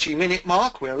 40-minute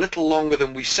mark. We're a little longer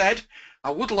than we said.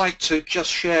 I would like to just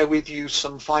share with you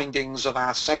some findings of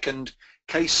our second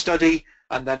case study,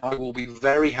 and then I will be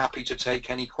very happy to take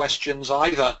any questions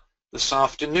either this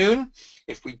afternoon.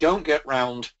 If we don't get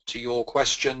round to your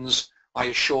questions, I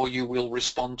assure you we'll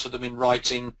respond to them in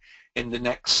writing in the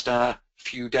next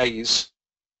few days.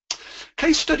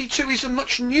 Case study 2 is a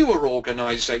much newer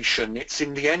organization. It's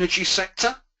in the energy sector.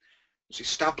 It was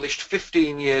established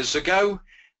 15 years ago,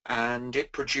 and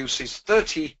it produces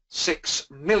 36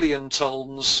 million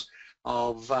tons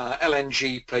of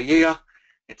LNG per year.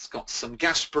 It's got some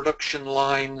gas production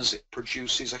lines. It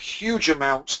produces a huge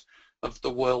amount of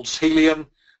the world's helium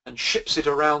and ships it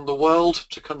around the world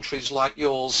to countries like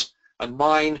yours and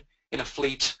mine in a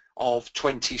fleet of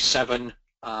 27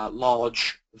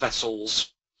 large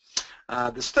vessels.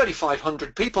 There's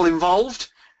 3,500 people involved,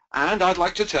 and I'd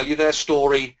like to tell you their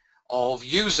story of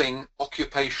using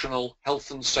occupational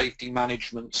health and safety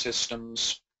management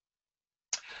systems.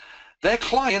 Their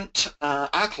client,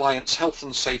 our client's health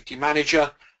and safety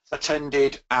manager,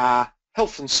 attended our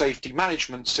health and safety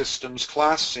management systems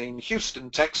class in Houston,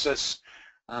 Texas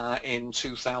in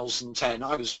 2010.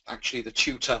 I was actually the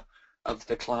tutor of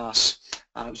the class.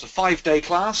 It was a 5-day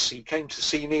class. He came to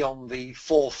see me on the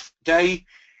 4th day.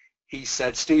 He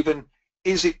said, "Stephen,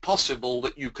 is it possible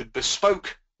that you could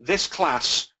bespoke this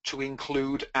class to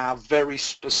include our very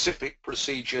specific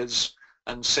procedures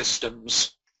and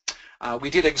systems?" We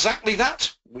did exactly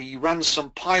that. We ran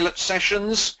some pilot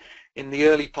sessions in the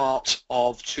early part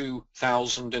of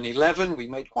 2011. We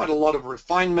made quite a lot of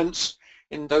refinements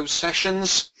in those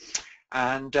sessions,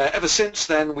 and ever since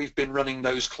then we've been running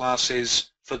those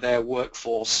classes for their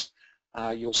workforce.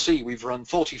 You'll see we've run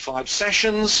 45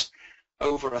 sessions.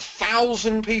 Over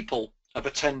 1,000 people have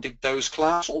attended those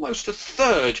classes, almost a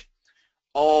third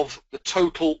of the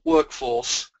total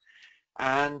workforce.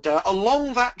 And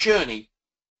along that journey,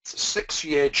 it's a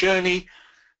 6-year journey,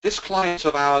 this client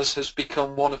of ours has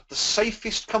become one of the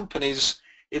safest companies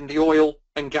in the oil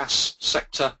and gas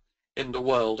sector in the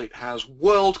world. It has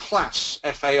world-class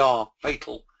FAR,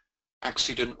 fatal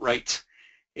accident rate.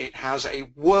 It has a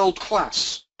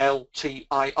world-class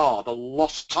LTIR, the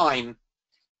lost time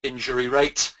injury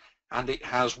rate, and it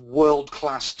has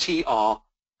world-class TRIR,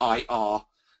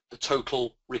 the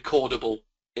total recordable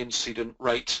incident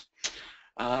rate.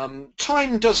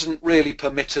 Time doesn't really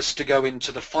permit us to go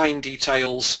into the fine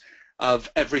details of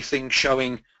everything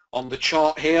showing on the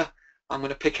chart here. I'm going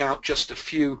to pick out just a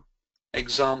few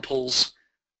examples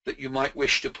that you might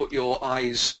wish to put your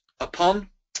eyes upon.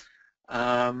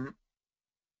 And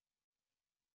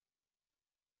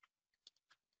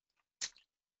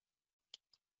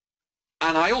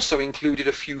I also included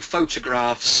a few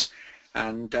photographs,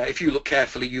 and if you look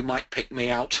carefully you might pick me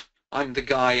out. I'm the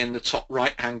guy in the top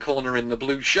right-hand corner in the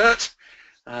blue shirt,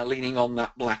 leaning on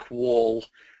that black wall.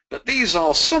 But these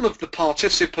are some of the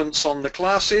participants on the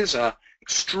classes, an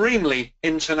extremely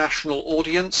international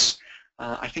audience.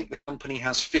 I think the company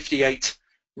has 58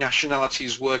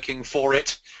 nationalities working for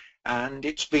it, and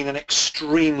it's been an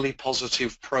extremely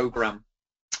positive program.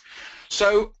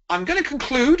 So I'm going to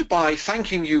conclude by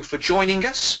thanking you for joining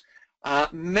us.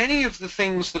 Many of the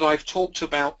things that I've talked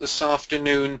about this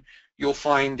afternoon you'll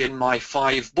find in my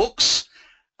 5 books,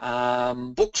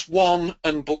 books 1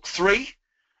 and book 3,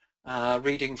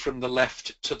 reading from the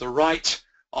left to the right,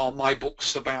 are my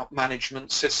books about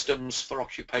management systems for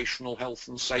occupational health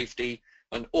and safety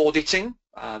and auditing.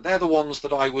 They're the ones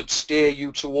that I would steer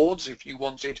you towards if you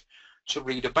wanted to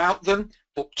read about them.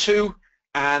 Book 2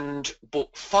 and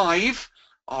book 5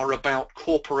 are about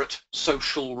corporate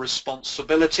social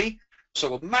responsibility.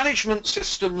 So a management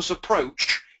systems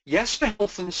approach, yes, to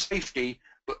health and safety,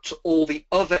 but to all the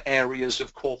other areas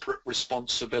of corporate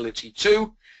responsibility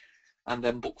too. And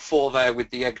then book 4 there with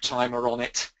the egg timer on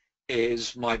it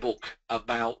is my book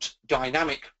about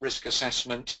dynamic risk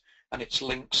assessment and its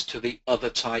links to the other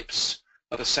types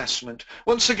of assessment.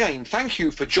 Once again, thank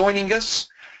you for joining us,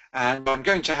 and I'm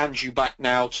going to hand you back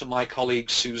now to my colleague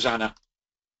Susanna.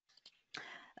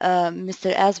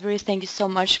 Mr. Asbury, thank you so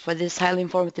much for this highly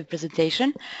informative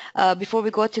presentation. Before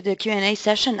we go to the Q&A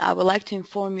session, I would like to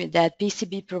inform you that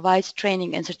PECB provides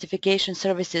training and certification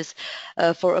services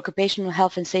for occupational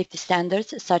health and safety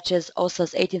standards such as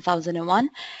OHSAS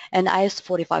 18001 and ISO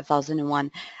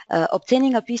 45001.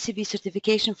 Obtaining a PECB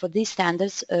certification for these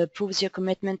standards proves your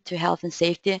commitment to health and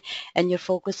safety and your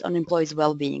focus on employees'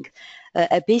 well-being.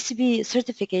 A PECB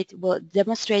certificate will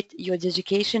demonstrate your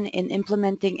dedication in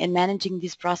implementing and managing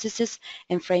these processes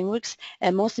and frameworks,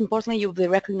 and most importantly, you will be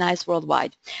recognized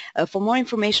worldwide. For more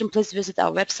information, please visit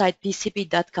our website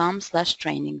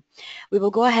pcb.com/training. We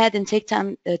will go ahead and take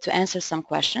time to answer some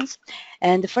questions.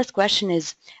 And the first question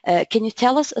is, can you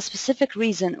tell us a specific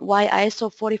reason why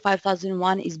ISO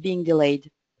 45001 is being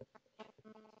delayed?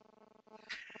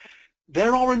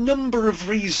 There are a number of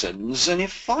reasons, and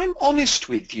if I'm honest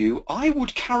with you, I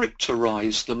would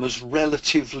characterize them as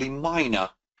relatively minor.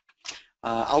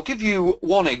 I'll give you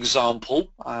one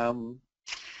example.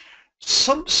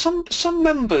 Some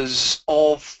members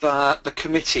of the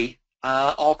committee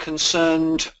are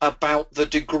concerned about the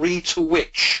degree to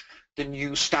which the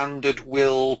new standard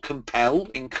will compel,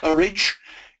 encourage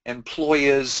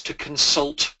employers to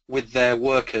consult with their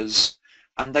workers,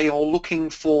 and they are looking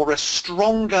for a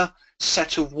stronger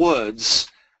set of words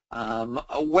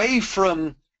away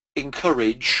from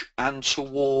encourage and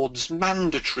towards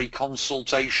mandatory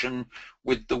consultation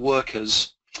with the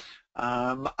workers.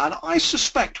 And I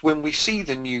suspect when we see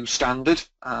the new standard,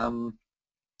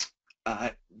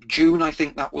 June, I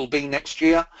think that will be next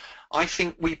year, I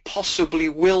think we possibly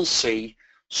will see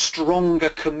stronger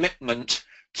commitment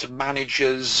to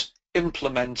managers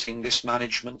implementing this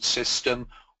management system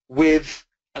with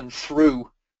and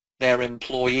through their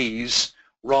employees,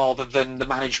 rather than the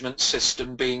management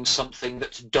system being something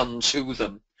that's done to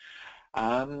them.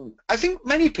 I think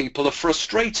many people are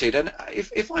frustrated, and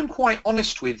if I'm quite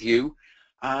honest with you,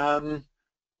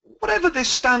 whatever this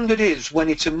standard is when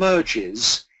it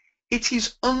emerges, it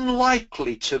is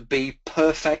unlikely to be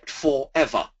perfect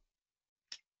forever.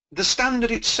 The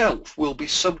standard itself will be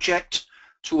subject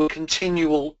to a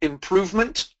continual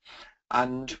improvement,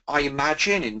 and I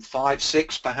imagine in 5,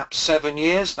 6, perhaps 7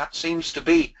 years, that seems to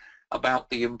be about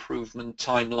the improvement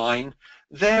timeline,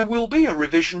 there will be a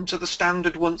revision to the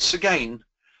standard once again.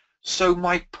 So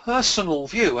my personal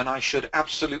view, and I should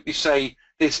absolutely say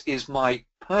this is my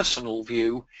personal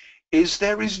view, is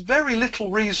there is very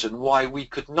little reason why we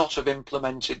could not have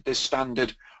implemented this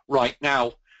standard right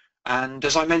now. And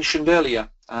as I mentioned earlier,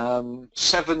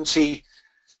 71%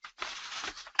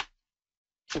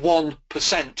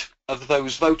 of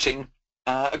those voting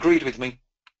agreed with me.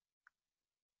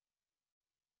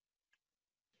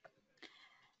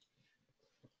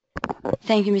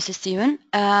 Thank you, Mr. Stephen.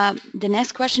 The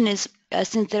next question is,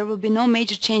 since there will be no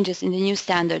major changes in the new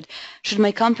standard, should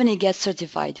my company get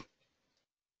certified?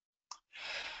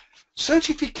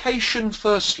 Certification,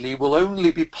 firstly, will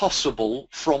only be possible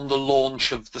from the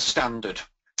launch of the standard.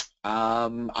 I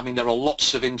mean, there are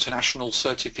lots of international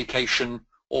certification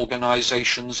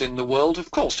organizations in the world, of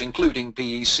course, including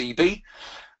PECB.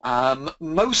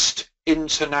 Most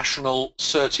international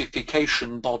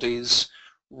certification bodies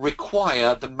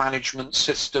require the management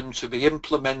system to be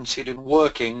implemented and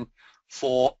working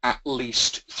for at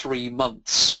least 3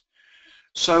 months.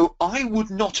 So I would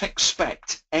not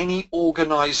expect any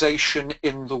organization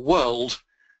in the world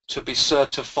to be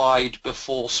certified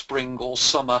before spring or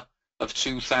summer of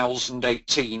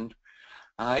 2018.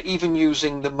 Even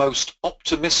using the most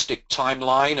optimistic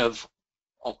timeline of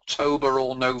October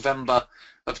or November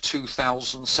of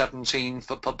 2017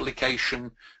 for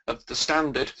publication of the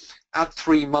standard, add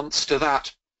 3 months to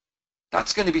that,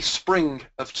 that's going to be spring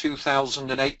of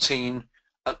 2018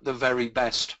 at the very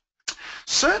best.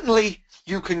 Certainly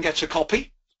you can get a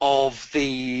copy of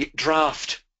the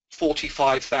draft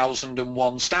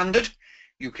 45001 standard.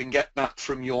 You can get that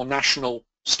from your national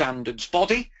standards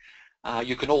body.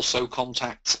 You can also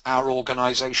contact our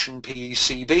organisation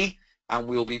PECB, and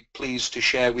we'll be pleased to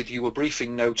share with you a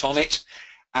briefing note on it.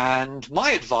 And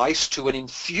my advice to an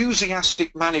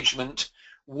enthusiastic management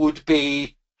would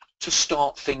be to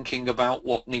start thinking about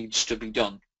what needs to be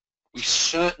done. We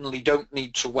certainly don't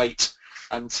need to wait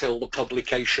until the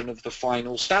publication of the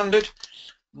final standard.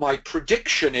 My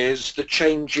prediction is the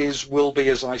changes will be,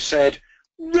 as I said,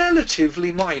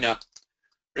 relatively minor.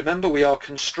 Remember, we are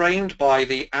constrained by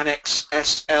the Annex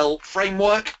SL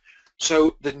framework,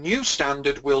 so the new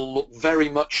standard will look very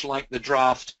much like the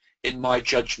draft in my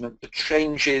judgment. The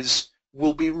changes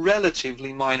will be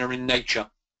relatively minor in nature.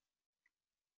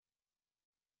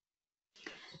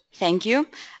 Thank you.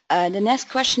 The next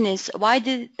question is, why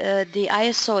did the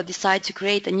ISO decide to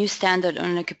create a new standard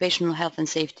on occupational health and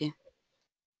safety?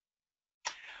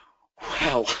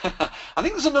 Well, I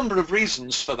think there's a number of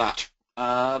reasons for that.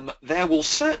 There will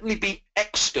certainly be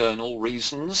external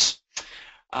reasons.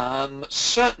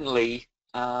 Certainly,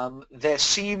 there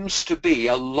seems to be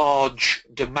a large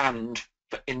demand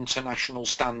for international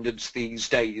standards these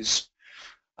days.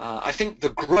 I think the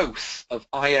growth of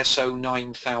ISO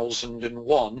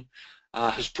 9001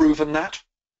 has proven that.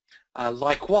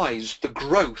 Likewise, the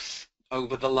growth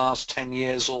over the last 10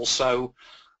 years or so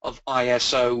of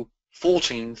ISO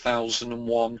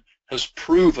 14001 has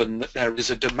proven that there is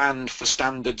a demand for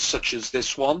standards such as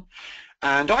this one.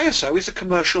 And ISO is a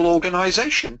commercial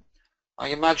organization. I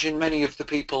imagine many of the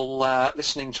people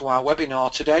listening to our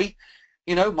webinar today,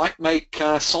 you know, might make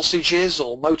sausages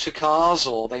or motor cars,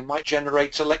 or they might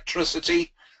generate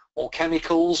electricity or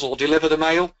chemicals or deliver the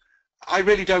mail. I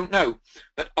really don't know.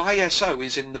 But ISO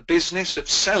is in the business of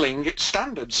selling its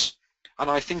standards,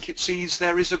 and I think it sees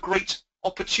there is a great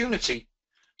opportunity.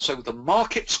 So the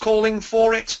market's calling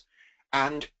for it,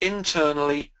 and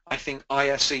internally I think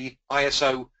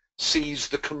ISO sees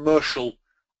the commercial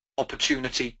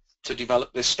opportunity to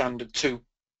develop this standard too.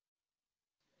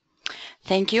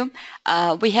 Thank you.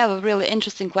 We have a really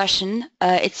interesting question.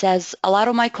 It says, a lot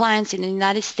of my clients in the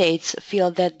United States feel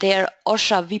that their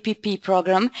OSHA VPP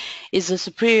program is a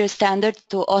superior standard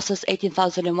to OHSAS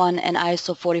 18001 and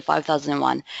ISO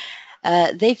 45001.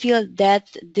 They feel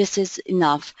that this is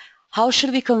enough. How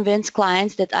should we convince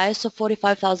clients that ISO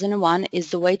 45001 is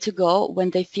the way to go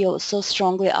when they feel so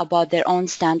strongly about their own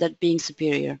standard being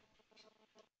superior?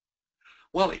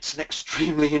 Well, it's an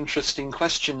extremely interesting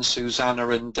question, Susanna,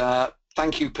 and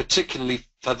Thank you particularly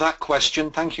for that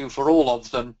question. Thank you for all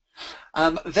of them.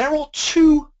 There are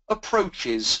two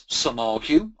approaches, some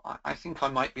argue, I think I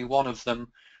might be one of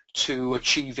them, to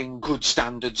achieving good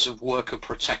standards of worker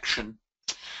protection.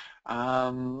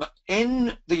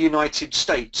 In the United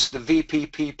States, the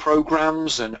VPP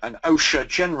programs and OSHA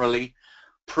generally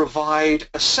provide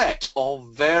a set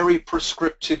of very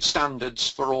prescriptive standards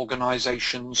for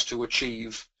organizations to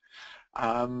achieve.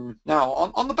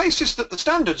 Now, on the basis that the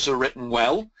standards are written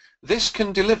well, this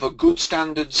can deliver good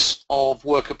standards of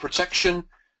worker protection,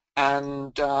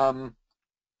 and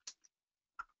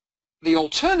the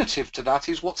alternative to that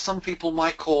is what some people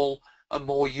might call a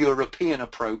more European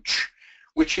approach,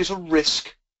 which is a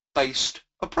risk-based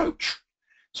approach.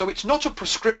 So it's not a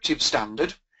prescriptive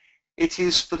standard, it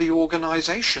is for the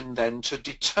organization then to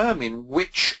determine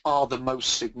which are the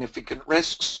most significant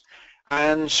risks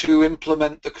and to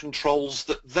implement the controls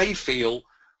that they feel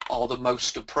are the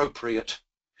most appropriate.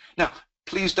 Now,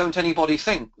 please don't anybody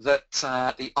think that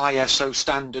the ISO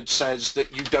standard says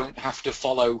that you don't have to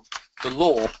follow the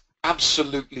law.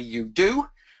 Absolutely you do.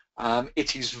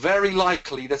 It is very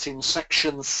likely that in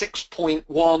section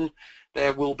 6.1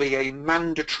 there will be a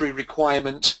mandatory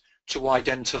requirement to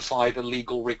identify the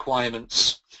legal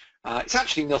requirements. It's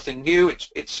actually nothing new.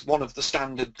 It's one of the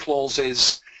standard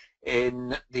clauses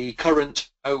in the current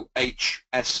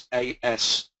OHSAS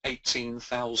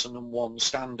 18001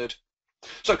 standard.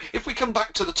 So if we come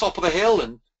back to the top of the hill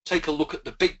and take a look at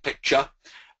the big picture,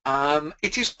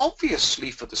 it is obviously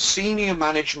for the senior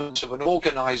management of an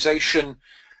organization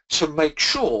to make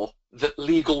sure that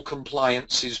legal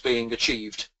compliance is being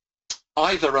achieved,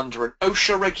 either under an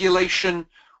OSHA regulation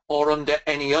or under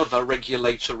any other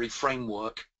regulatory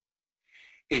framework.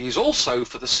 It is also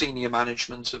for the senior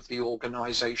management of the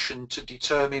organization to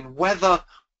determine whether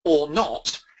or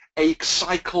not a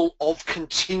cycle of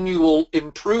continual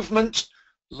improvement,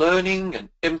 learning and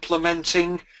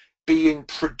implementing, being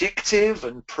predictive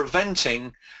and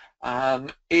preventing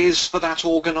is for that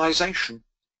organization.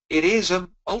 It is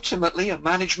ultimately a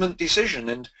management decision,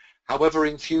 and however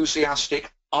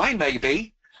enthusiastic I may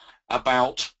be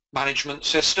about management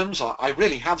systems, I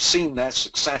really have seen their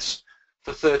success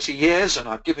for 30 years, and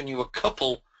I've given you a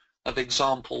couple of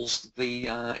examples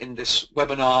in this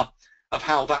webinar of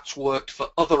how that's worked for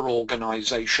other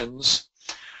organizations,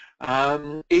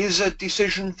 is a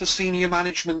decision for senior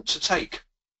management to take.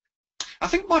 I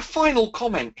think my final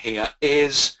comment here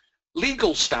is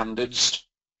legal standards,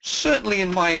 certainly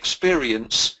in my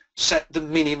experience, set the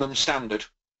minimum standard.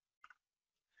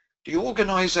 The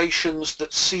organizations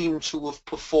that seem to have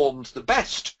performed the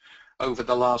best over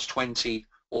the last 20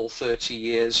 or 30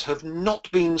 years have not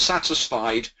been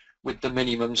satisfied with the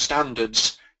minimum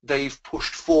standards. They've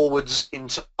pushed forwards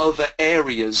into other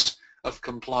areas of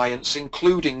compliance,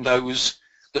 including those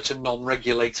that are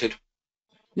non-regulated.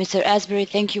 Mr. Asbury,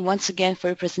 thank you once again for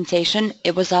your presentation.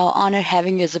 It was our honor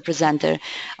having you as a presenter.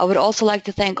 I would also like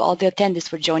to thank all the attendees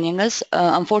for joining us.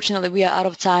 Unfortunately, we are out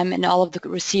of time, and all of the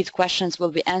received questions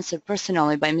will be answered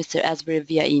personally by Mr. Asbury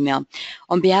via email.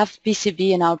 On behalf of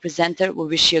PCB and our presenter, we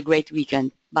wish you a great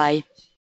weekend. Bye.